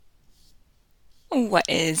What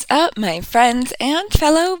is up, my friends and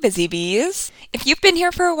fellow busy bees? If you've been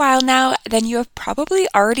here for a while now, then you have probably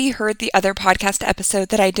already heard the other podcast episode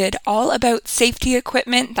that I did all about safety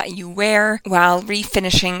equipment that you wear while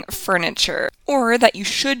refinishing furniture, or that you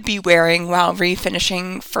should be wearing while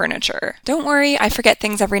refinishing furniture. Don't worry, I forget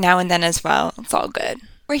things every now and then as well. It's all good.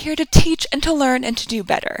 We're here to teach and to learn and to do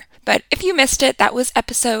better. But if you missed it, that was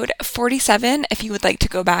episode 47 if you would like to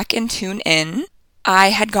go back and tune in. I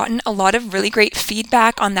had gotten a lot of really great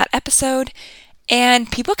feedback on that episode,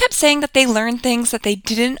 and people kept saying that they learned things that they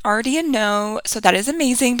didn't already know, so that is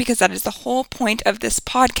amazing because that is the whole point of this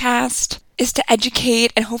podcast, is to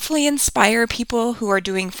educate and hopefully inspire people who are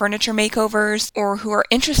doing furniture makeovers or who are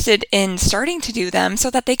interested in starting to do them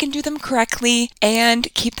so that they can do them correctly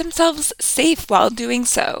and keep themselves safe while doing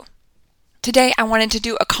so. Today, I wanted to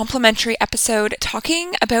do a complimentary episode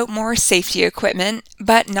talking about more safety equipment,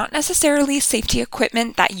 but not necessarily safety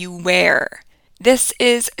equipment that you wear. This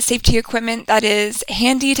is safety equipment that is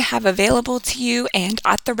handy to have available to you and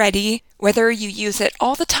at the ready, whether you use it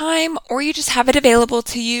all the time or you just have it available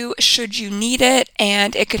to you should you need it,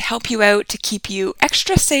 and it could help you out to keep you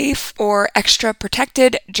extra safe or extra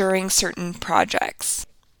protected during certain projects.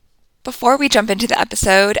 Before we jump into the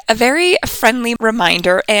episode, a very friendly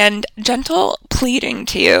reminder and gentle pleading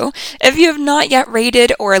to you. If you have not yet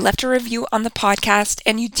rated or left a review on the podcast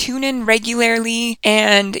and you tune in regularly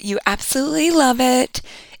and you absolutely love it,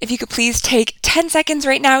 if you could please take 10 seconds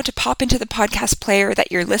right now to pop into the podcast player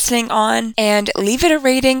that you're listening on and leave it a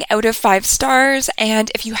rating out of 5 stars. And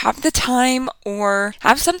if you have the time or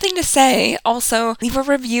have something to say, also leave a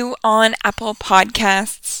review on Apple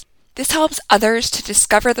Podcasts. This helps others to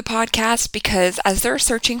discover the podcast because as they're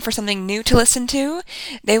searching for something new to listen to,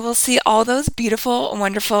 they will see all those beautiful,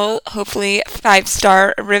 wonderful, hopefully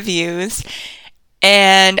 5-star reviews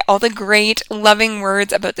and all the great, loving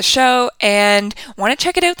words about the show and want to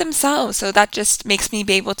check it out themselves. So that just makes me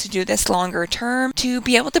be able to do this longer term, to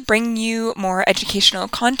be able to bring you more educational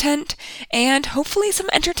content and hopefully some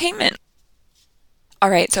entertainment.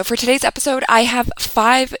 Alright, so for today's episode, I have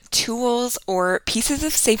 5 tools or pieces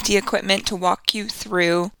of safety equipment to walk you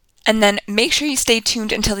through. And then make sure you stay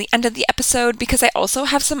tuned until the end of the episode because I also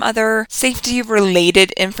have some other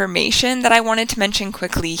safety-related information that I wanted to mention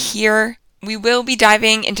quickly here. We will be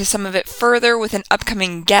diving into some of it further with an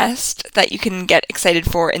upcoming guest that you can get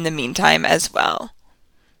excited for in the meantime as well.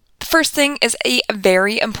 The first thing is a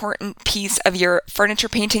very important piece of your furniture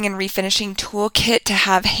painting and refinishing toolkit to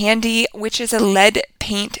have handy, which is a lead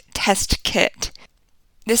paint test kit.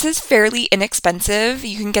 This is fairly inexpensive.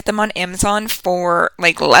 You can get them on Amazon for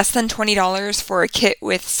less than $20 for a kit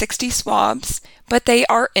with 60 swabs, but they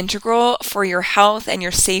are integral for your health and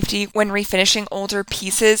your safety when refinishing older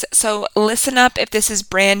pieces, so listen up if this is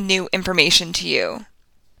brand new information to you.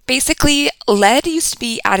 Basically, lead used to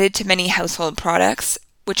be added to many household products,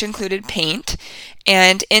 which included paint,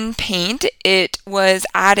 and in paint it was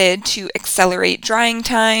added to accelerate drying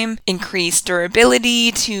time, increase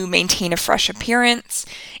durability to maintain a fresh appearance,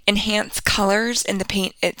 enhance colors in the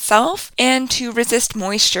paint itself, and to resist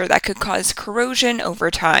moisture that could cause corrosion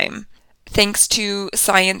over time. Thanks to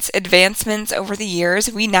science advancements over the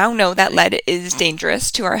years, we now know that lead is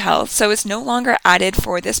dangerous to our health, so it's no longer added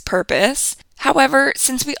for this purpose. However,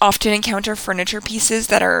 since we often encounter furniture pieces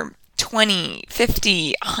that are 20,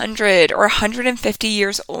 50, 100, or 150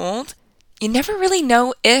 years old, you never really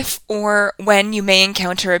know if or when you may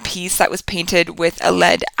encounter a piece that was painted with a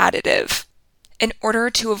lead additive. In order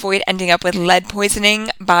to avoid ending up with lead poisoning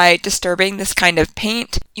by disturbing this kind of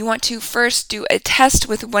paint, you want to first do a test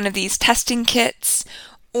with one of these testing kits,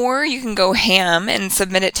 or you can go ham and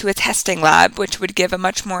submit it to a testing lab, which would give a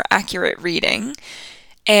much more accurate reading,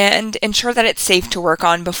 and ensure that it's safe to work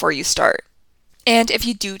on before you start. And if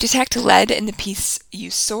you do detect lead in the piece you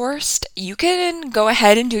sourced, you can go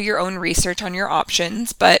ahead and do your own research on your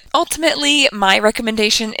options, but ultimately my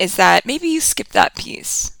recommendation is that maybe you skip that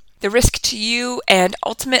piece. The risk to you and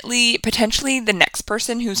ultimately potentially the next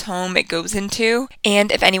person whose home it goes into,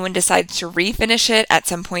 and if anyone decides to refinish it at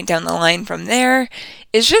some point down the line from there,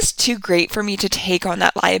 is just too great for me to take on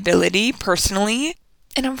that liability personally,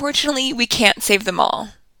 and unfortunately we can't save them all.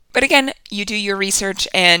 But again, you do your research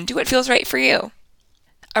and do what feels right for you.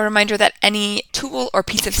 A reminder that any tool or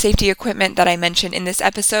piece of safety equipment that I mention in this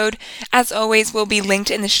episode, as always, will be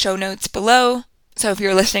linked in the show notes below. So if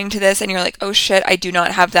you're listening to this and you're like, oh shit, I do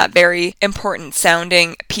not have that very important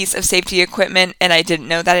sounding piece of safety equipment and I didn't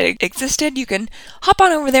know that it existed, you can hop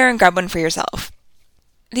on over there and grab one for yourself.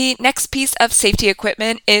 The next piece of safety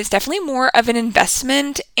equipment is definitely more of an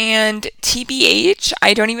investment, and TBH,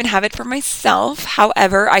 I don't even have it for myself.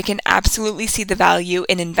 However, I can absolutely see the value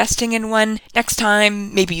in investing in one next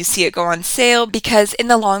time maybe you see it go on sale, because in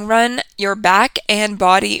the long run, your back and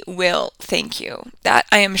body will thank you. That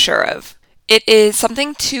I am sure of. It is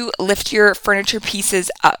something to lift your furniture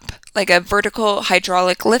pieces up, like a vertical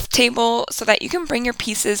hydraulic lift table, so that you can bring your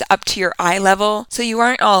pieces up to your eye level so you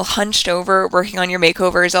aren't all hunched over working on your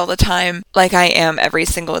makeovers all the time like I am every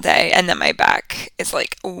single day, and then my back is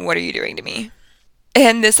like, what are you doing to me?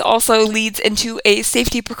 And this also leads into a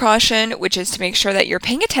safety precaution, which is to make sure that you're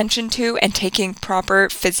paying attention to and taking proper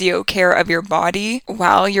physio care of your body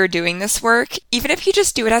while you're doing this work. Even if you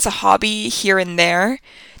just do it as a hobby here and there,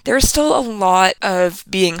 there's still a lot of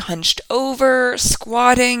being hunched over,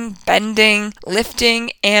 squatting, bending,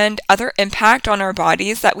 lifting, and other impact on our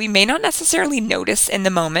bodies that we may not necessarily notice in the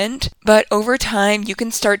moment, but over time you can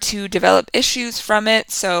start to develop issues from it.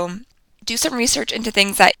 So do some research into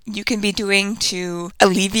things that you can be doing to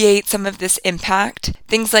alleviate some of this impact.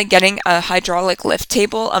 Things like getting a hydraulic lift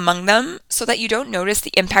table among them, so that you don't notice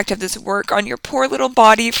the impact of this work on your poor little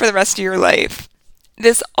body for the rest of your life.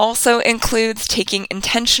 This also includes taking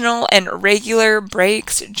intentional and regular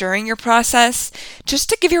breaks during your process, just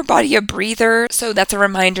to give your body a breather. So that's a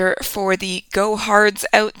reminder for the go-hards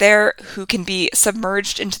out there who can be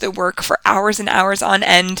submerged into the work for hours and hours on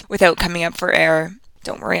end without coming up for air.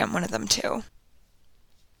 Don't worry, I'm one of them too.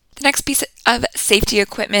 The next piece of safety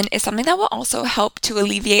equipment is something that will also help to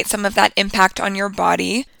alleviate some of that impact on your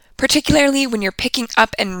body, particularly when you're picking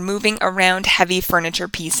up and moving around heavy furniture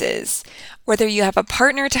pieces, whether you have a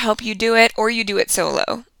partner to help you do it or you do it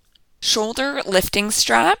solo. Shoulder lifting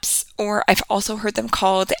straps, or I've also heard them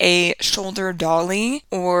called a shoulder dolly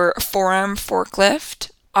or forearm forklift,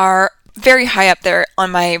 are very high up there on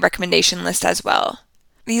my recommendation list as well.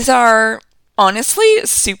 These are honestly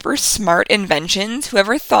super smart inventions.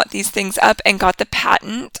 Whoever thought these things up and got the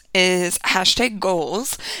patent is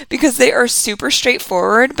 #goals, because they are super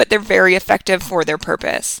straightforward, but they're very effective for their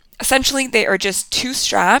purpose. Essentially, they are just two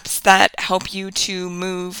straps that help you to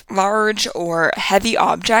move large or heavy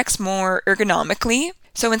objects more ergonomically.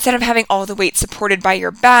 So instead of having all the weight supported by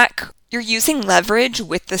your back, you're using leverage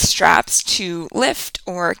with the straps to lift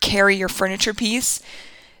or carry your furniture piece.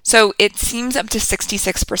 So it seems up to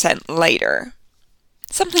 66% lighter.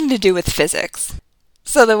 Something to do with physics.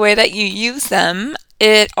 So the way that you use them,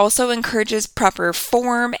 it also encourages proper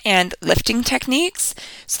form and lifting techniques.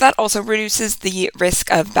 So that also reduces the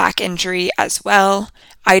risk of back injury as well.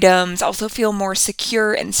 Items also feel more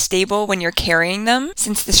secure and stable when you're carrying them,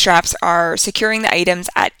 since the straps are securing the items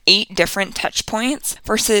at 8 different touch points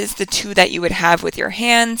versus the 2 that you would have with your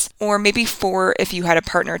hands, or maybe 4 if you had a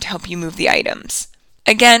partner to help you move the items.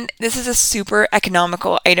 Again, this is a super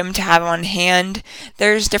economical item to have on hand.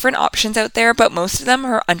 There's different options out there, but most of them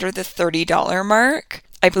are under the $30 mark.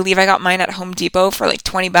 I believe I got mine at Home Depot for like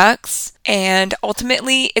 $20. And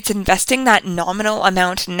ultimately, it's investing that nominal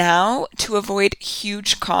amount now to avoid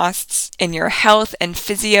huge costs in your health and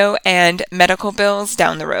physio and medical bills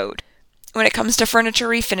down the road. When it comes to furniture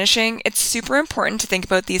refinishing, it's super important to think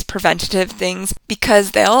about these preventative things,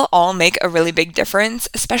 because they'll all make a really big difference,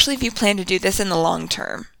 especially if you plan to do this in the long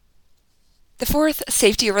term. The fourth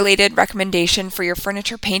safety-related recommendation for your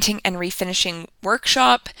furniture painting and refinishing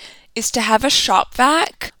workshop is to have a shop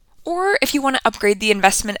vac, or if you want to upgrade the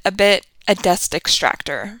investment a bit, a dust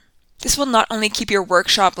extractor. This will not only keep your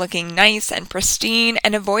workshop looking nice and pristine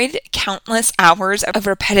and avoid countless hours of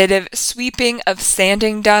repetitive sweeping of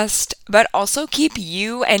sanding dust, but also keep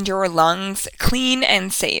you and your lungs clean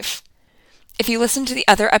and safe. If you listen to the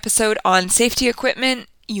other episode on safety equipment,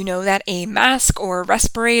 you know that a mask or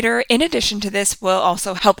respirator, in addition to this, will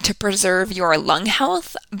also help to preserve your lung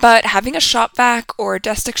health, but having a shop vac or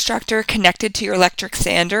dust extractor connected to your electric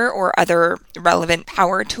sander or other relevant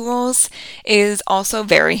power tools is also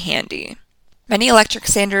very handy. Many electric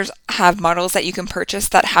sanders have models that you can purchase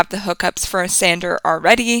that have the hookups for a sander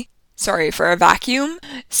already. For a vacuum.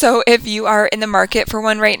 So if you are in the market for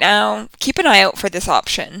one right now, keep an eye out for this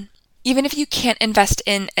option. Even if you can't invest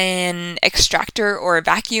in an extractor or a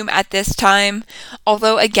vacuum at this time,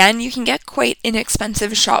 although again, you can get quite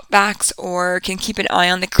inexpensive shop vacs or can keep an eye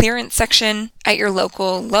on the clearance section at your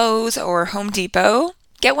local Lowe's or Home Depot.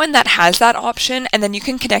 Get one that has that option, and then you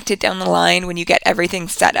can connect it down the line when you get everything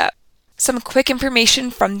set up. Some quick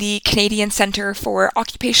information from the Canadian Centre for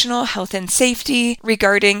Occupational Health and Safety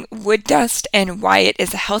regarding wood dust and why it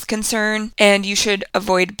is a health concern, and you should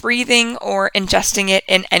avoid breathing or ingesting it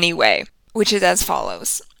in any way, which is as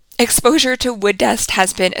follows. Exposure to wood dust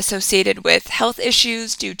has been associated with health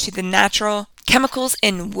issues due to the natural chemicals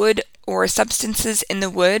in wood or substances in the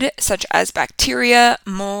wood, such as bacteria,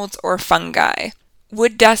 molds, or fungi.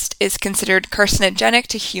 Wood dust is considered carcinogenic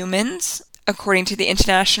to humans, according to the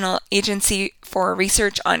International Agency for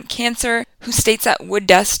Research on Cancer, who states that wood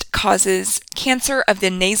dust causes cancer of the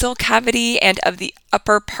nasal cavity and of the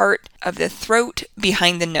upper part of the throat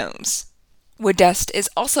behind the nose. Wood dust is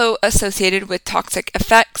also associated with toxic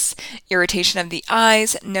effects, irritation of the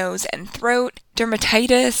eyes, nose, and throat,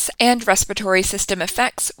 dermatitis, and respiratory system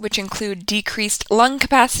effects, which include decreased lung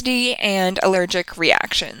capacity and allergic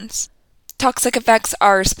reactions. Toxic effects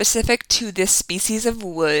are specific to this species of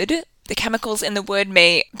wood. The chemicals in the wood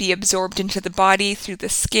may be absorbed into the body through the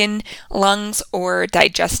skin, lungs, or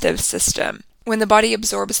digestive system. When the body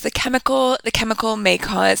absorbs the chemical may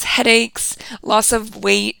cause headaches, loss of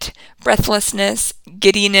weight, breathlessness,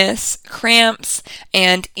 giddiness, cramps,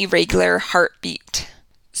 and irregular heartbeat.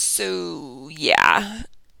 So, yeah.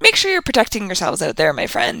 Make sure you're protecting yourselves out there, my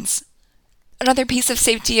friends. Another piece of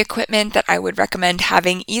safety equipment that I would recommend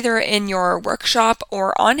having either in your workshop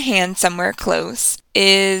or on hand somewhere close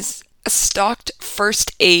is a stocked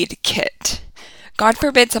first aid kit. God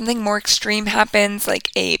forbid something more extreme happens, like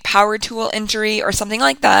a power tool injury or something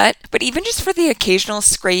like that, but even just for the occasional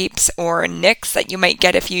scrapes or nicks that you might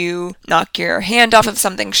get if you knock your hand off of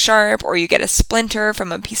something sharp or you get a splinter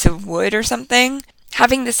from a piece of wood or something,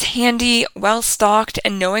 having this handy, well-stocked,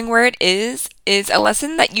 and knowing where it is a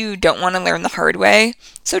lesson that you don't want to learn the hard way,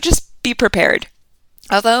 so just be prepared.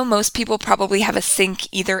 Although most people probably have a sink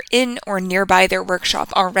either in or nearby their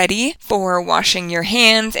workshop already for washing your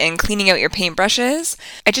hands and cleaning out your paintbrushes,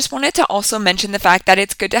 I just wanted to also mention the fact that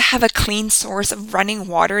it's good to have a clean source of running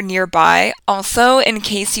water nearby, also in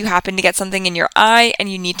case you happen to get something in your eye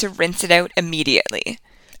and you need to rinse it out immediately.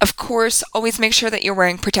 Of course, always make sure that you're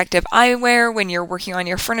wearing protective eyewear when you're working on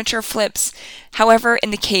your furniture flips. However,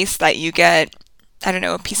 in the case that you get,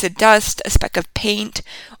 a piece of dust, a speck of paint,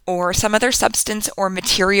 or some other substance or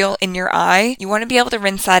material in your eye, you want to be able to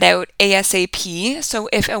rinse that out ASAP. So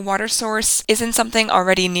if a water source isn't something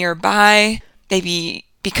already nearby, maybe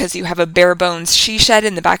because you have a bare bones she shed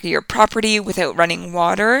in the back of your property without running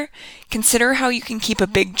water, consider how you can keep a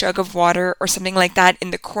big jug of water or something like that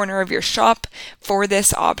in the corner of your shop for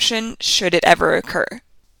this option should it ever occur.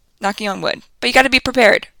 Knocking on wood, but you got to be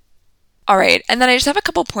prepared. Alright, and then I just have a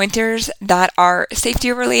couple pointers that are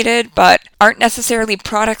safety related, but aren't necessarily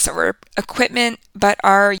products or equipment, but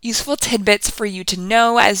are useful tidbits for you to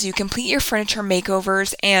know as you complete your furniture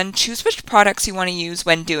makeovers and choose which products you want to use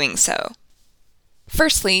when doing so.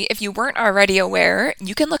 Firstly, if you weren't already aware,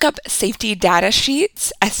 you can look up safety data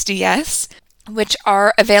sheets, SDS, which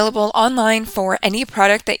are available online for any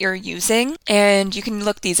product that you're using, and you can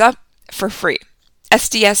look these up for free.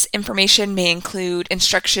 SDS information may include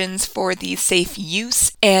instructions for the safe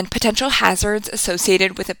use and potential hazards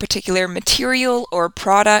associated with a particular material or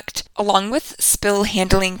product, along with spill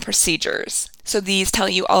handling procedures. So these tell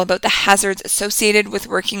you all about the hazards associated with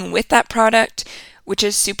working with that product, which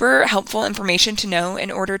is super helpful information to know in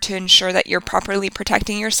order to ensure that you're properly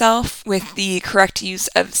protecting yourself with the correct use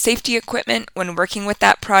of safety equipment when working with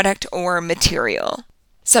that product or material.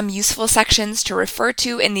 Some useful sections to refer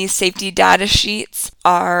to in these safety data sheets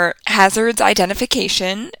are Hazards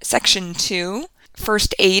Identification, Section 2,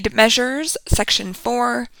 First Aid Measures, Section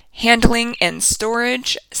 4, Handling and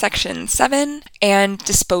Storage, Section 7, and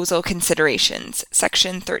Disposal Considerations,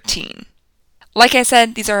 Section 13. Like I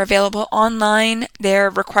said, these are available online. They're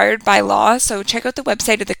required by law, so check out the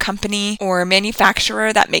website of the company or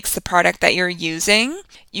manufacturer that makes the product that you're using.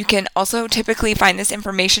 You can also typically find this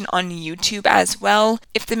information on YouTube as well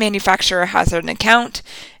if the manufacturer has an account,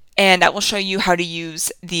 and that will show you how to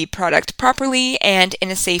use the product properly and in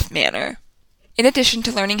a safe manner. In addition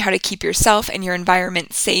to learning how to keep yourself and your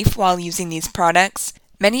environment safe while using these products,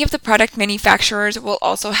 many of the product manufacturers will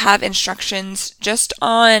also have instructions just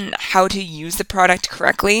on how to use the product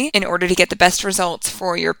correctly in order to get the best results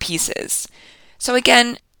for your pieces. So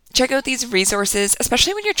again, check out these resources,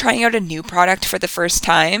 especially when you're trying out a new product for the first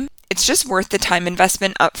time. It's just worth the time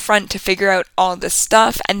investment up front to figure out all this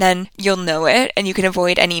stuff, and then you'll know it and you can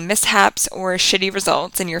avoid any mishaps or shitty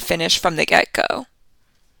results in your finish from the get-go.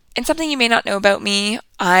 And something you may not know about me,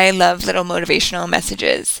 I love little motivational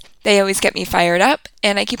messages. They always get me fired up,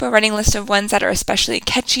 and I keep a running list of ones that are especially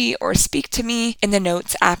catchy or speak to me in the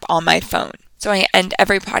Notes app on my phone. So I end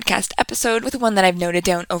every podcast episode with one that I've noted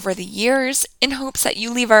down over the years in hopes that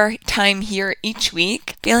you leave our time here each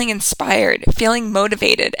week feeling inspired, feeling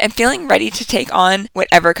motivated, and feeling ready to take on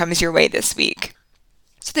whatever comes your way this week.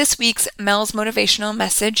 So this week's Mel's motivational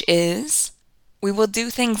message is, we will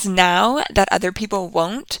do things now that other people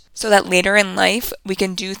won't, so that later in life we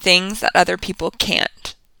can do things that other people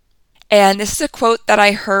can't. And this is a quote that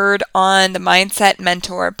I heard on the Mindset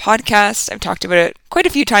Mentor podcast. I've talked about it quite a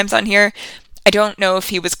few times on here. I don't know if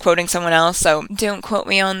he was quoting someone else, so don't quote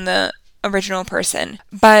me on the original person.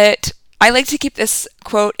 But I like to keep this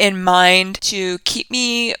quote in mind to keep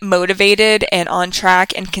me motivated and on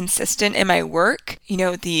track and consistent in my work. You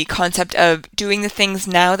know, the concept of doing the things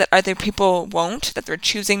now that other people won't, that they're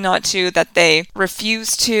choosing not to, that they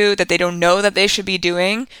refuse to, that they don't know that they should be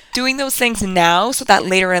doing. Doing those things now so that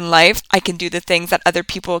later in life I can do the things that other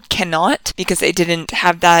people cannot because they didn't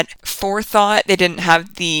have that forethought, they didn't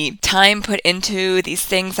have the time put into these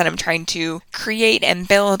things that I'm trying to create and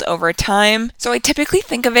build over time. So I typically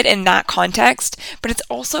think of it in that context, but it's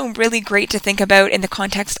also really great to think about in the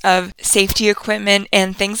context of safety equipment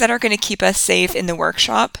and things that are going to keep us safe in the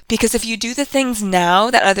workshop. Because if you do the things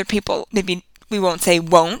now that other people maybe we won't say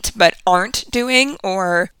won't, but aren't doing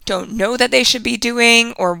or don't know that they should be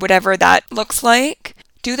doing or whatever that looks like,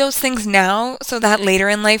 do those things now so that later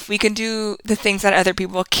in life we can do the things that other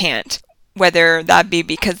people can't. Whether that be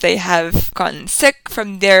because they have gotten sick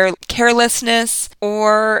from their carelessness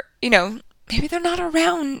or, maybe they're not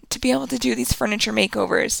around to be able to do these furniture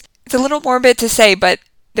makeovers. It's a little morbid to say, but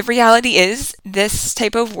the reality is this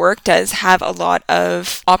type of work does have a lot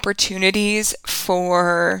of opportunities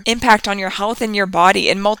for impact on your health and your body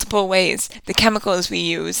in multiple ways. The chemicals we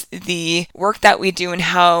use, the work that we do, and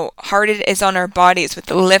how hard it is on our bodies with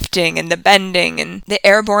the lifting and the bending and the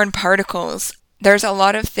airborne particles. There's a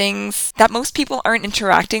lot of things that most people aren't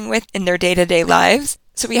interacting with in their day-to-day lives.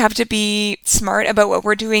 So we have to be smart about what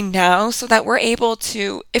we're doing now so that we're able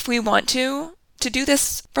to, if we want to do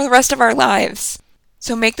this for the rest of our lives.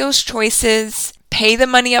 So make those choices, pay the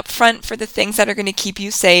money up front for the things that are going to keep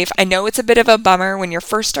you safe. I know it's a bit of a bummer when you're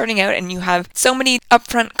first starting out and you have so many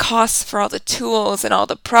upfront costs for all the tools and all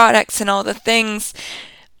the products and all the things.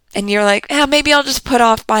 And you're like, maybe I'll just put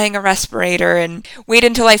off buying a respirator and wait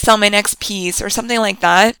until I sell my next piece or something like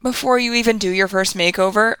that. Before you even do your first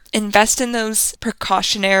makeover, invest in those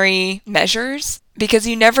precautionary measures because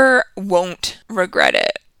you never won't regret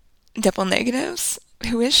it. Double negatives?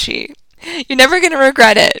 Who is she? You're never going to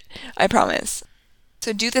regret it. I promise.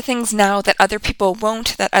 So do the things now that other people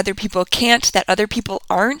won't, that other people can't, that other people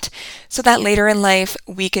aren't, so that later in life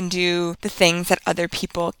we can do the things that other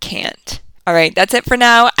people can't. All right, that's it for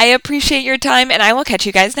now. I appreciate your time, and I will catch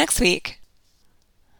you guys next week.